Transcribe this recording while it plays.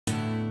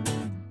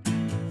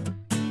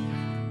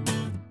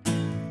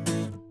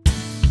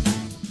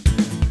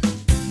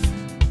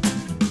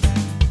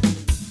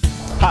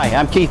Hi,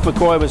 I'm Keith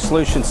McCoy with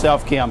Solution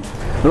Self Chem.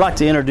 I'd like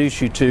to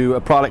introduce you to a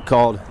product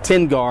called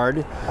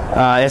Tengard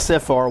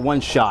SFR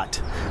One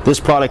Shot. This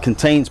product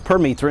contains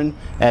permethrin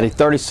at a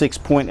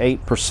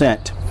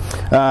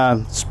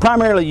 36.8%. It's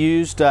primarily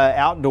used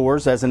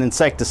outdoors as an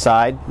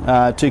insecticide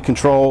to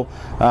control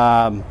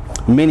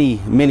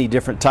many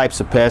different types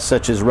of pests,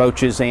 such as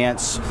roaches,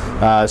 ants,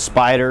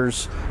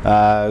 spiders,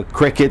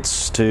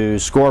 crickets to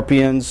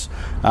scorpions.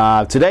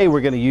 Today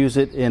we're going to use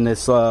it in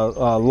this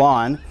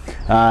lawn.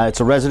 It's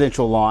a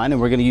residential lawn, and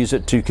we're going to use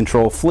it to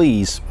control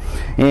fleas.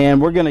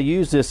 And we're going to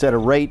use this at a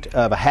rate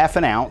of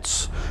 1/2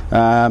 ounce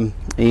per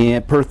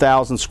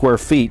 1,000 square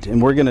feet.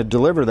 And we're going to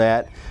deliver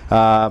that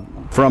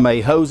from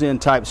a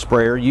hose-end type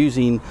sprayer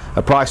using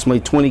approximately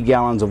 20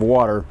 gallons of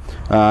water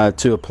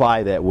to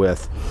apply that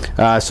with.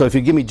 So if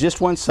you give me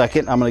just 1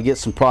 second, I'm going to get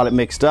some product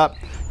mixed up,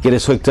 get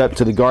us hooked up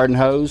to the garden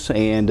hose,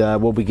 and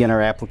we'll begin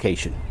our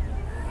application.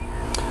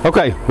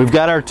 Okay, we've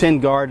got our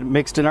Tengard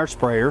mixed in our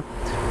sprayer.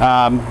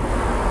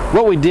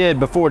 What we did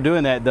before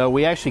doing that, though,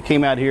 we actually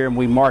came out here and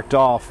we marked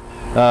off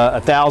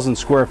 1,000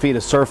 square feet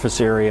of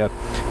surface area.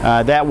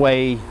 That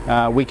way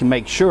we can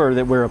make sure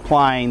that we're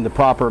applying the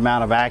proper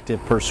amount of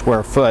active per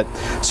square foot.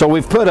 So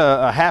we've put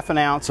a 1/2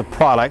 ounce of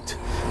product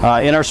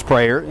in our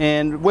sprayer,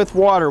 and with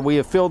water we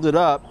have filled it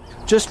up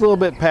just a little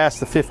bit past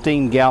the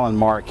 15-gallon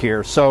mark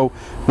here. So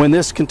when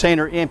this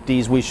container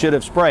empties, we should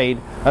have sprayed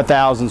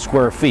 1,000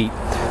 square feet.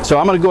 So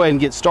I'm going to go ahead and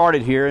get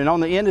started here, and on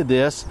the end of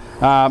this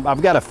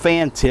I've got a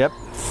fan tip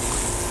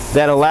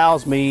that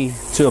allows me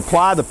to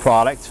apply the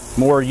product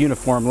more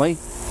uniformly.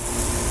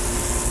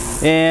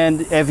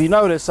 And if you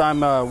notice,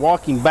 I'm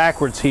walking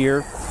backwards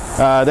here.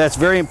 That's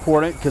very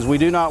important because we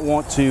do not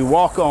want to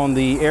walk on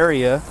the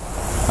area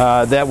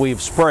that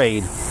we've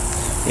sprayed.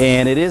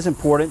 And it is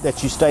important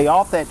that you stay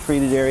off that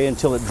treated area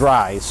until it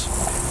dries.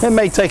 It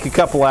may take a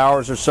couple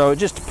hours or so. It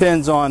just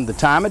depends on the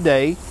time of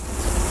day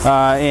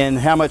and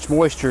how much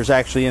moisture is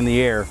actually in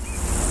the air.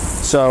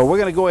 So we're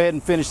going to go ahead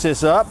and finish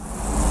this up,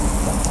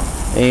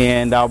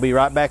 and I'll be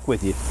right back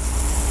with you.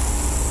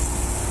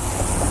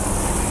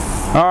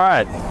 All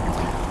right,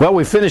 well,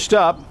 we finished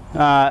up.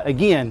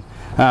 Again,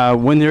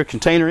 when your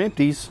container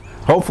empties,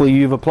 hopefully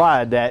you've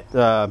applied that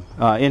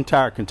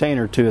entire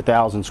container to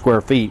 1,000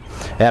 square feet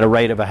at a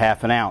rate of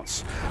 1/2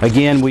 ounce.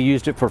 Again, we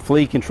used it for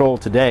flea control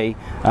today,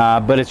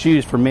 but it's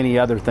used for many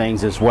other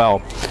things as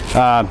well.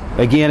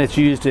 Again, it's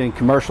used in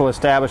commercial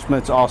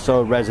establishments,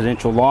 also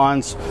residential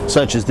lawns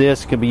such as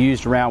this. It can be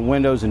used around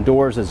windows and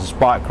doors as a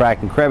spot,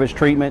 crack, and crevice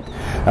treatment.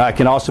 It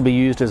can also be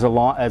used as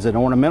an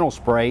ornamental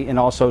spray, and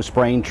also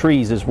spraying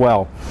trees as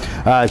well.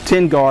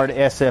 Tengard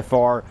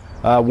SFR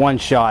One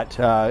Shot.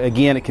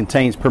 Again, it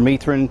contains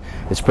permethrin.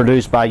 It's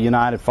produced by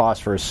United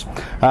Phosphorus.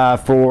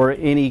 For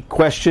any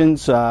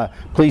questions,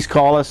 please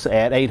call us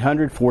at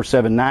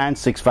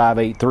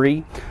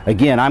 800-479-6583.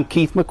 Again, I'm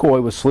Keith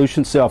McCoy with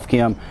Solution Self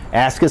Chem.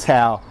 Ask us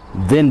how,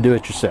 then do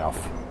it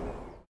yourself.